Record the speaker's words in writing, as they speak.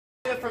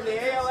from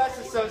the ALS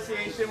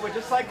Association would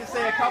just like to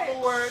say a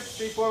couple words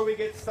before we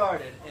get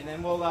started, and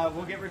then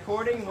we'll get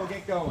recording and we'll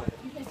get going.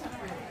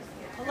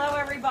 Hello,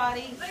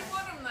 everybody.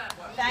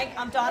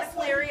 I'm Donna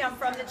Cleary. I'm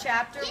from the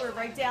chapter. We're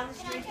right down the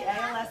street, the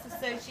ALS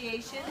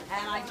Association,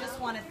 and I just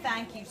want to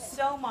thank you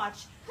so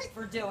much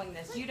for doing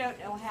this. You don't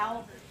know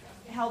how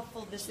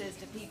helpful this is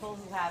to people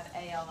who have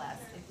ALS.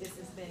 This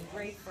has been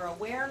great for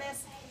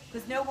awareness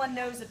because no one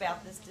knows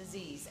about this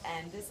disease,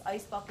 and this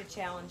Ice Bucket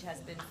Challenge has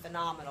been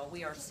phenomenal.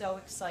 We are so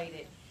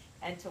excited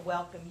and to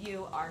welcome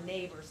you, our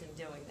neighbors, in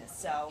doing this.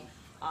 So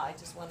I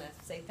just want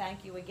to say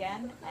thank you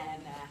again,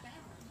 and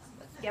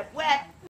let's get wet.